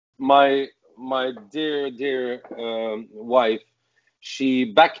my dear wife, she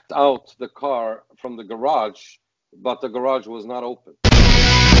backed out the car from the garage, but the garage was not open.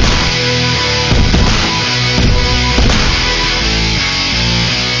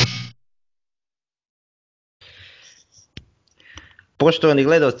 Poštovani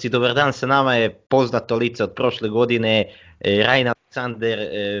gledalci, dobar dan, sa nama je poznato lice od prošle godine, Rein Alexander,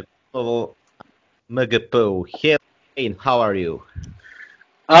 ponovo MGP-u. Hello, Rein, how are you?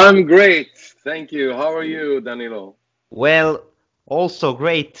 I'm great, thank you. How are you, Danilo? Well, also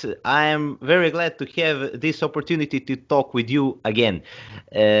great. I am very glad to have this opportunity to talk with you again.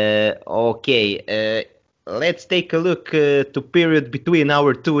 Let's take a look to period between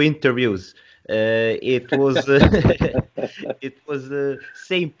our two interviews. It was it was the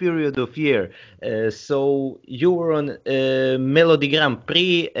same period of year. So you were on Melodi Grand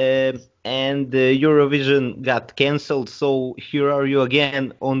Prix and Eurovision got cancelled. So here are you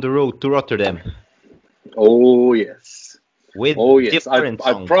again on the road to Rotterdam. Oh yes. With Oh yes. different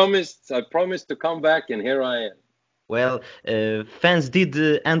I songs. promised to come back, and here I am. Well, fans did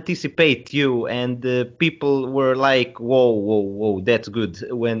anticipate you, and people were like, "Whoa, whoa, whoa, that's good."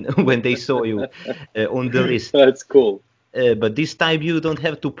 When when they saw you on the list. That's cool. But this time you don't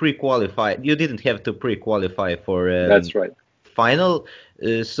have to pre-qualify. You didn't have to pre-qualify for That's right. final.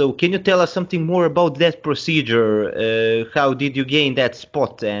 So can you tell us something more about that procedure? How did you gain that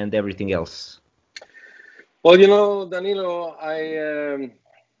spot and everything else? Well, you know, Danilo,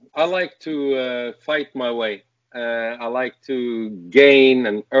 I like to fight my way. I like to gain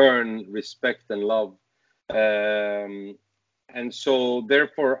and earn respect and love. And so,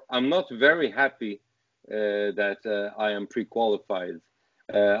 therefore, I'm not very happy that I am pre-qualified.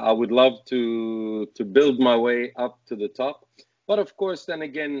 I would love to build my way up to the top. But of course, then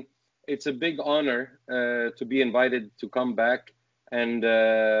again, it's a big honor to be invited to come back. And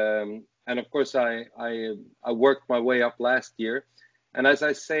of course, I worked my way up last year. And as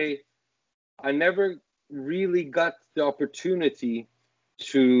I say, I never really got the opportunity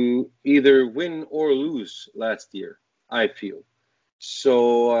to either win or lose last year, I feel.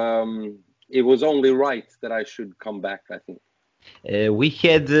 So it was only right that I should come back, I think. We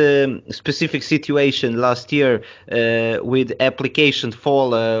had a specific situation last year with application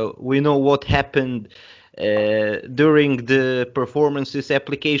fall. We know what happened during the performances.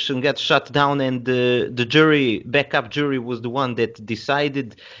 Application got shut down, and the jury, backup jury, was the one that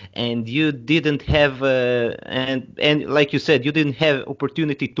decided. And you didn't have, and like you said, you didn't have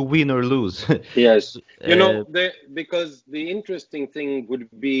opportunity to win or lose. Yes, you know, because the interesting thing would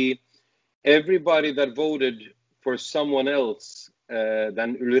be everybody that voted for someone else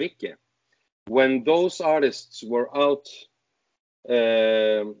than Ulrike, when those artists were out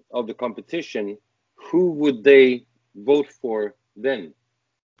of the competition, who would they vote for then?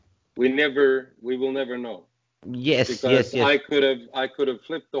 We will never know. Yes, because yes. I could have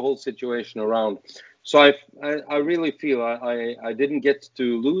flipped the whole situation around. So I really feel I didn't get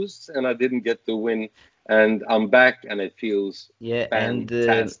to lose and I didn't get to win, and I'm back and it feels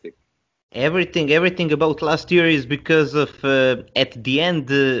fantastic. Everything about last year is because of at the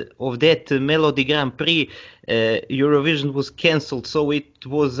end of that Melodi Grand Prix, Eurovision was cancelled, so it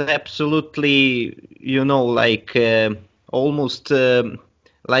was absolutely, like almost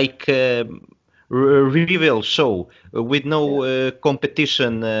like reveal show with no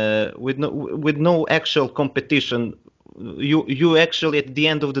competition, with no actual competition. You actually at the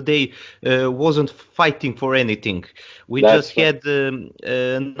end of the day wasn't fighting for anything. We That's just had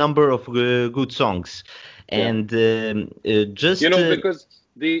a number of good songs, and just because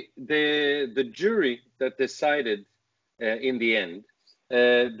the jury that decided in the end,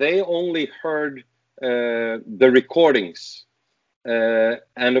 they only heard the recordings,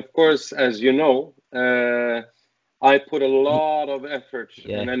 and of course, as you know, I put a lot of effort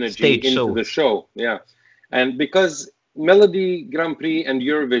and energy into the show. Yeah, and because Melodi Grand Prix and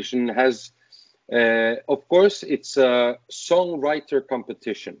Eurovision has, of course, it's a songwriter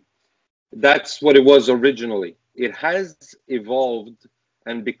competition. That's what it was originally. It has evolved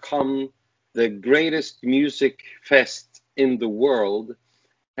and become the greatest music fest in the world.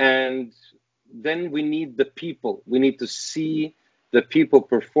 And then we need the people. We need to see the people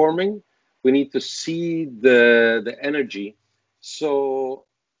performing. We need to see the energy. So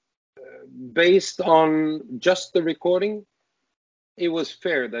based on just the recording, it was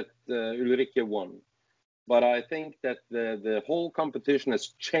fair that Ulrike won. But I think that the whole competition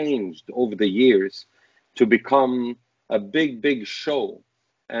has changed over the years to become a big show.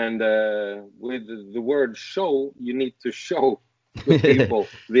 And with the word show, you need to show the people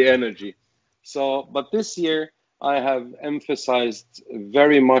the energy. So, but this year, I have emphasized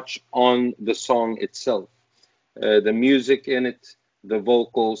very much on the song itself, the music in it, the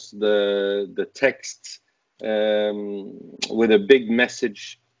vocals, the texts, with a big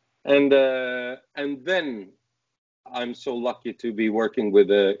message, and then I'm so lucky to be working with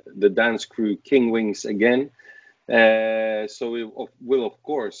the dance crew King Wings again. So it will, of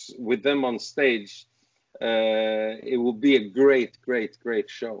course, with them on stage, it will be a great, great, great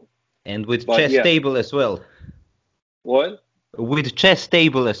show. And with But chess yeah, table as well. what? With chess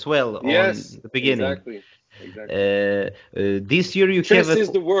table as well Yes, on the beginning. exactly, exactly. This year you have Chess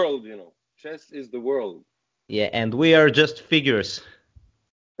is the world, you know. Chess is the world. yeah, and we are just figures.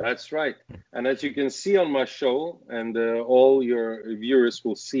 That's right. And as you can see on my show, and all your viewers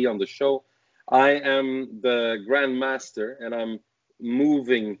will see on the show, I am the Grand Master, and I'm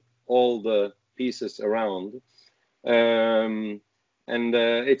moving all the pieces around. And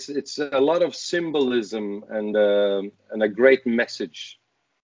it's a lot of symbolism and a great message.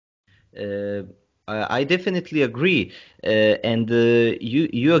 Uh, I definitely agree, and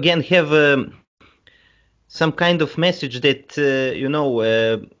you again have some kind of message that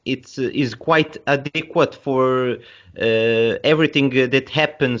it is quite adequate for everything that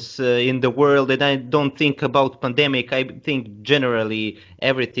happens in the world. And I don't think about pandemic. I think generally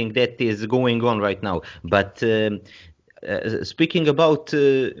everything that is going on right now. But speaking about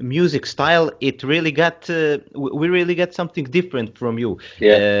music style, it really got we really got something different from you.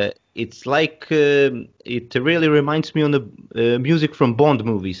 Yeah. It's like it really reminds me on the music from Bond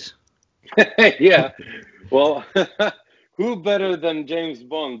movies. Yeah. Well, who better than James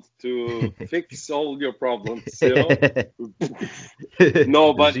Bond to fix all your problems, you know?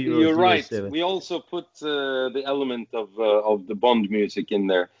 No, but Zero you're zero right. seven. We also put the element of the Bond music in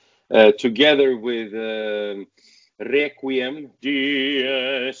there, together with Requiem,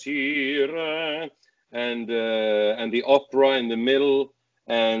 Dies Irae, and the opera in the middle,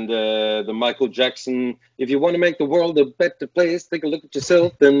 and the Michael Jackson. If you want to make the world a better place, take a look at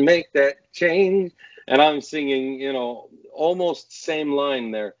yourself and make that change. And I'm singing, you know, almost same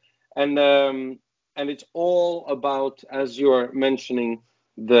line there, and it's all about, as you're mentioning,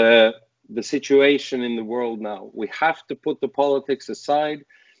 the situation in the world now. We have to put the politics aside.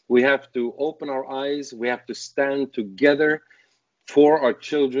 We have to open our eyes. We have to stand together for our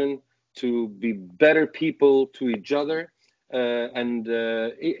children to be better people to each other. And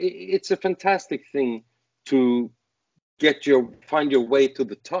it's a fantastic thing to find your way to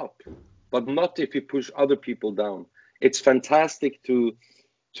the top, but not if you push other people down. It's fantastic to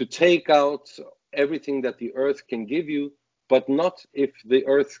take out everything that the earth can give you, but not if the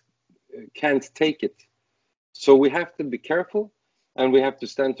earth can't take it. So we have to be careful, and we have to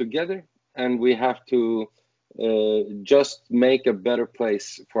stand together, and we have to just make a better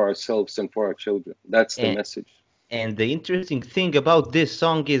place for ourselves and for our children. That's the And, message. and the interesting thing about this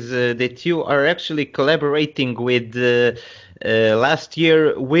song is that you are actually collaborating with last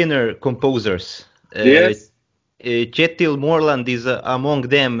year winner composers. Yes. Kjetil Morland is among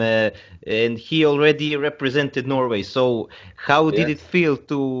them, and he already represented Norway. So, how did it Yes. feel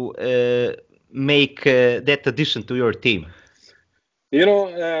to make that addition to your team? You know,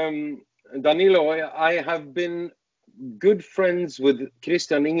 Danilo, I have been good friends with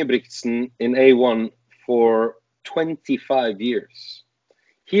Christian Ingebrigtsen in A1 for 25 years.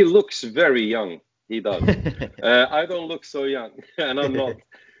 He looks very young. He does. I don't look so young, and I'm not.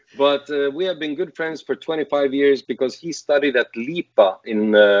 But we have been good friends for 25 years because he studied at LIPA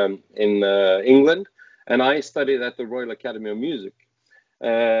in England, and I studied at the Royal Academy of Music.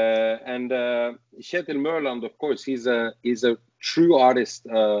 And Kjetil Mørland, of course, he's a true artist,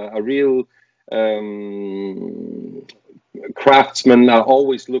 a real craftsman. I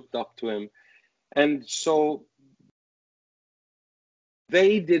always looked up to him, and so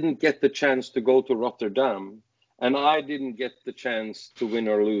they didn't get the chance to go to Rotterdam, and I didn't get the chance to win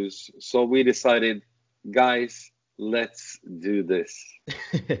or lose. So we decided, guys, let's do this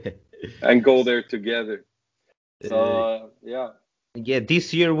and go there together. So yeah. Yeah,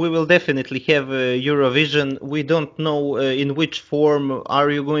 this year we will definitely have Eurovision. We don't know in which form are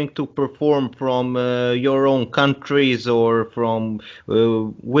you going to perform from your own countries or from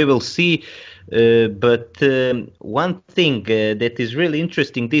we will see. But one thing that is really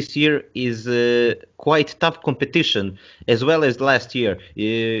interesting this year is quite tough competition as well as last year.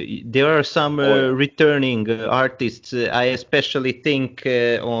 There are some returning artists. I especially think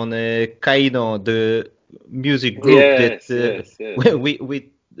on Kaino, the music group Yes, that yes, yes.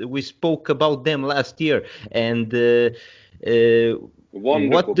 we spoke about them last year. And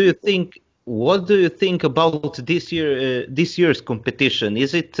Wonderful people. what do you think about this year's competition?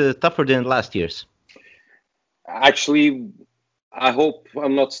 Is it tougher than last year's? Actually, I hope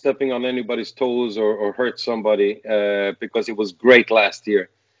I'm not stepping on anybody's toes or hurt somebody because it was great last year.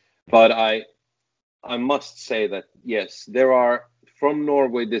 But I must say that yes, there are from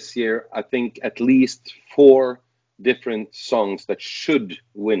Norway this year, I think at least four different songs that should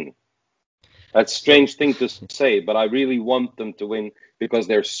win. That's a So, strange thing to say, but I really want them to win because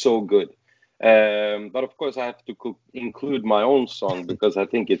they're so good. But of course, I have to include my own song because I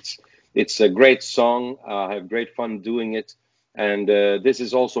think it's a great song. I have great fun doing it, and this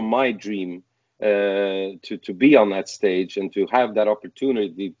is also my dream to be on that stage and to have that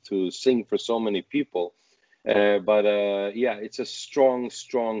opportunity to sing for so many people. But yeah, it's a strong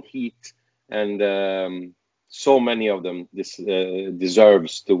heat, and so many of them this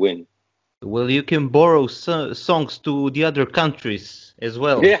deserves to win. well, you can borrow songs to the other countries as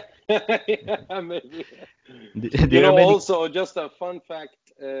well. Yeah, yeah, maybe. You There are know, many. also just a fun fact,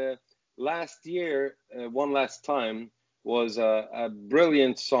 last year, one last time was a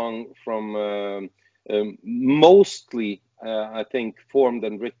brilliant song from mostly, I think, formed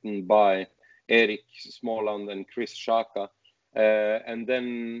and written by Erik Småland and Chris Shaka. And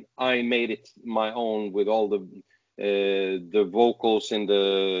then I made it my own with all the vocals in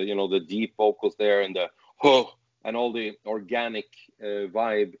the, you know, the deep vocals there and the oh, and all the organic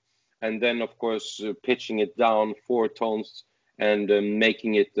vibe, and then of course pitching it down four tones and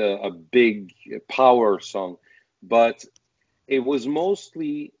making it a big power song. But it was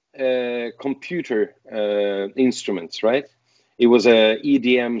mostly computer instruments, right? It was a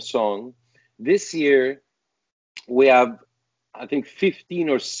EDM song. This year we have, I think, 15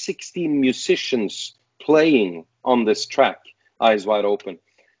 or 16 musicians playing on this track, Eyes Wide Open.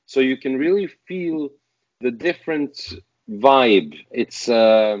 So you can really feel the different vibe. It's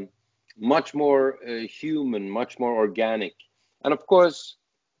much more human, much more organic. And of course,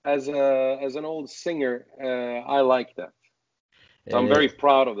 as an old singer, I like that. So I'm Uh, very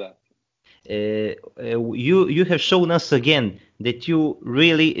proud of that. you have shown us again that you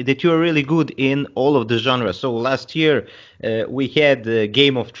are really good in all of the genres. So last year we had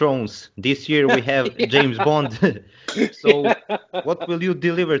Game of Thrones. This year we have James Bond. So what will you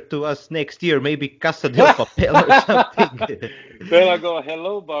deliver to us next year? Maybe Casa del Papel or something. Then I go,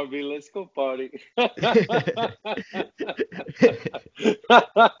 hello, Barbie, let's go party.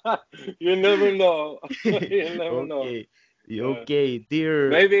 You never know. You never know. Okay, Uh, okay, dear.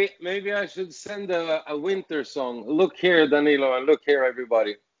 maybe I should send a winter song. Look here, Danilo, and look here,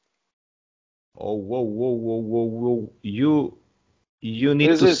 everybody. Oh, whoa, whoa, whoa, whoa, whoa. You need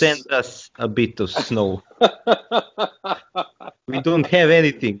This to send is. us a bit of snow. We don't have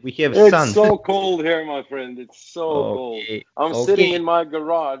anything. We have It's sun. so cold here, my friend. It's so cold. Okay, I'm sitting in okay. my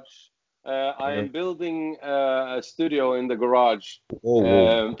garage. I Uh, am building a studio in the garage whoa, whoa,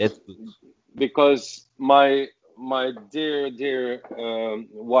 um, that's good. because my dear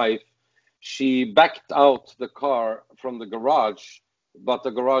wife, she backed out the car from the garage, but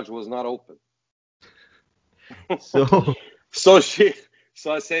the garage was not open. So, So she,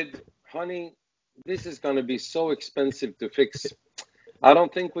 so I said, honey, this is going to be so expensive to fix. I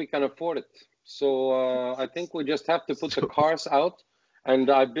don't think we can afford it. So I think we just have to put the so, cars out, and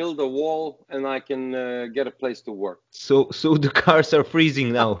I build a wall, and I can get a place to work. so the cars are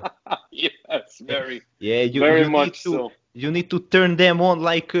freezing now. Yes, Yeah, very much so. you need to turn them on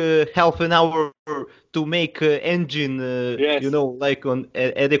like half an hour to make engine, Yes, like on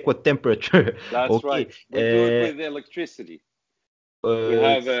adequate temperature. that's right. Okay. We do it with electricity. We Uh,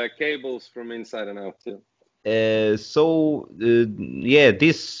 have cables from inside and out too. yeah,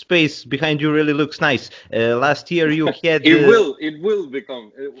 this space behind you really looks nice. Last year you had It will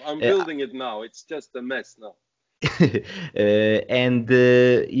become. I'm uh, building it now. It's just a mess now. and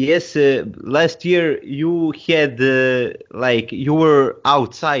yes, last year you had like you were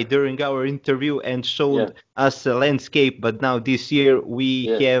outside during our interview and Yeah, showed us a landscape, but now this year we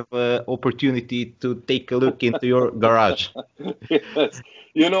yes, have opportunity to take a look into your garage. yes.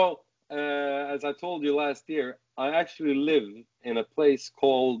 You know, as I told you last year, I actually live in a place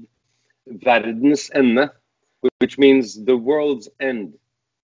called Verdens Ende, which means the world's end.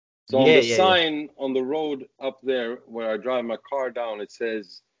 So on Yeah, the yeah, yeah. sign on the road up there where I drive my car down, it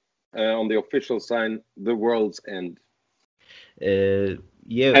says on the official sign, the world's end. Yeah,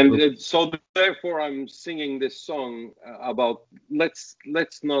 And so therefore I'm singing this song about let's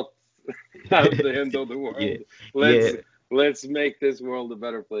not have the end of the yeah, world. yeah. Let's make this world a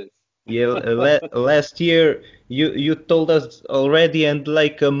better place. Yeah, last year you told us already, and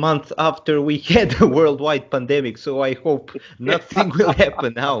like a month after we had a worldwide pandemic, so I hope nothing will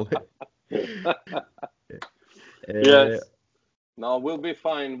happen now. Uh, Yes. No, we'll be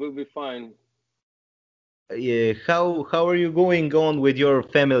fine. We'll be fine. How are you going on with your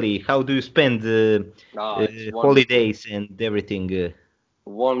family? How do you spend It's wonderful. holidays and everything?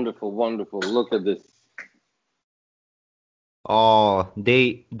 Wonderful, wonderful. Look at this. Oh,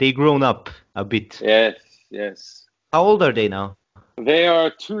 they grown up a bit. Yes, yes. How old are they now? They are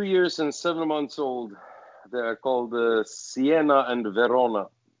 2 years and 7 months old. They are called Siena and Verona,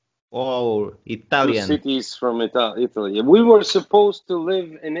 Oh, two Italian. cities from Italy. We were supposed to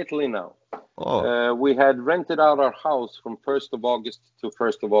live in Italy now. Oh, We had rented out our house from 1st of August to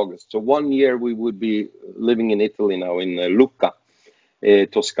 1st of August. So 1 year we would be living in Italy now, in Lucca,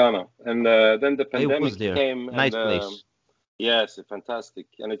 Toscana. And then the I was pandemic there. came, and Nice place. yes, fantastic.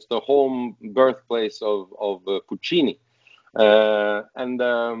 And it's the home birthplace of Puccini and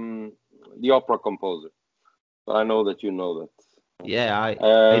the opera composer. So I know that you know that. Yeah, I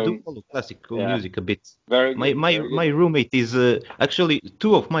do Um, follow classical yeah, music a bit. very My good, my very good. my roommate is actually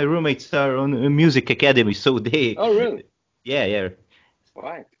two of my roommates are on a music academy, so they, Oh, really? yeah, yeah.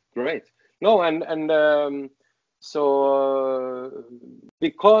 Right, great. No, and so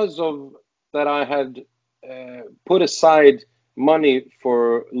because of that, I had put aside money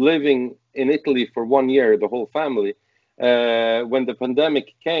for living in Italy for 1 year, the whole family. When the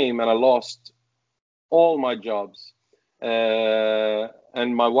pandemic came and I lost all my jobs,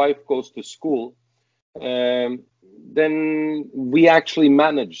 and my wife goes to school, um, then we actually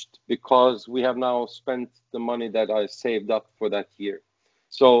managed because we have now spent the money that I saved up for that year.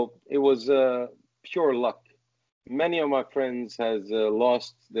 So it was pure luck. Many of my friends has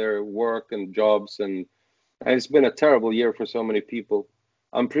lost their work and jobs, and it's been a terrible year for so many people.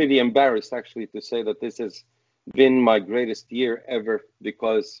 I'm pretty embarrassed actually to say that this has been my greatest year ever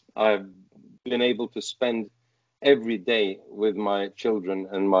because I've been able to spend every day with my children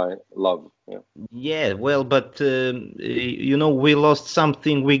and my love. Yeah. Yeah, well, but you know, we lost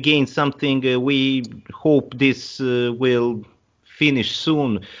something, we gained something. We hope this will finish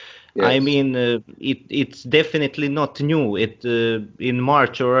soon. I Yes. mean, it's definitely not new. It in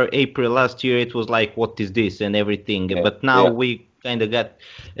March or April last year, it was like, what is this and everything. Yeah. But now Yeah. we kind of got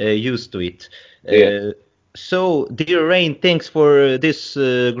used to it. Yes. So, dear Rain, thanks for this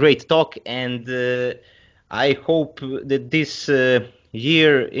great talk, and I hope that this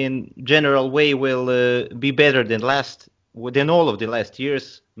year, in general way, will be better than all of the last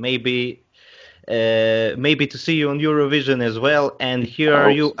years. Maybe to see you on Eurovision as well. And here I are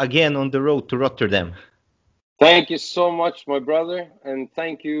hope you so. again on the road to Rotterdam. Thank you so much, my brother, and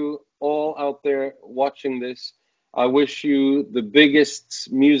thank you all out there watching this. I wish you the biggest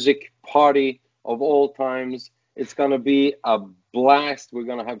music party of all times. It's going to be a blast. We're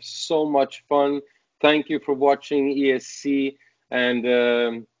going to have so much fun. Thank you for watching ESC. And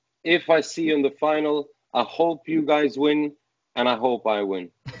if I see you in the final, I hope you guys win, and I hope I win.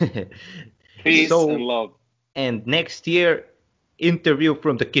 Peace and So, love. and next year, interview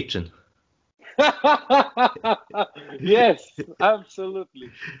from the kitchen. Yes, absolutely.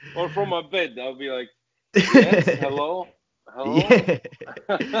 Or from my bed, I'll be like, yes, hello, hello.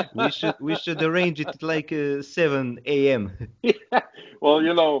 Yeah, we should arrange it like 7 a.m. Yeah. Well,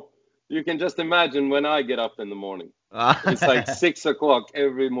 you can just imagine when I get up in the morning. It's like 6 o'clock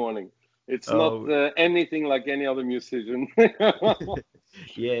every morning. It's not Oh, anything like any other musician.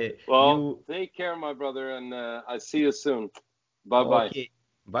 yeah, Well, you take care, my brother, and I see you soon. Bye bye. okay.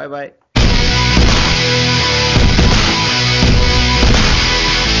 Bye bye.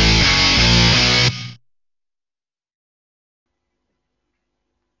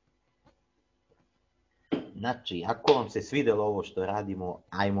 Znači, ako vam se svidjelo ovo što radimo,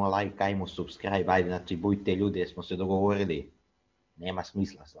 ajmo like, ajmo subscribe, ajde, znači, budite ljudi, jer smo se dogovorili. Nema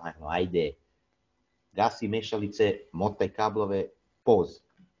smisla, stvarno, ajde. Gasi mešalice, motaj kablove, poz.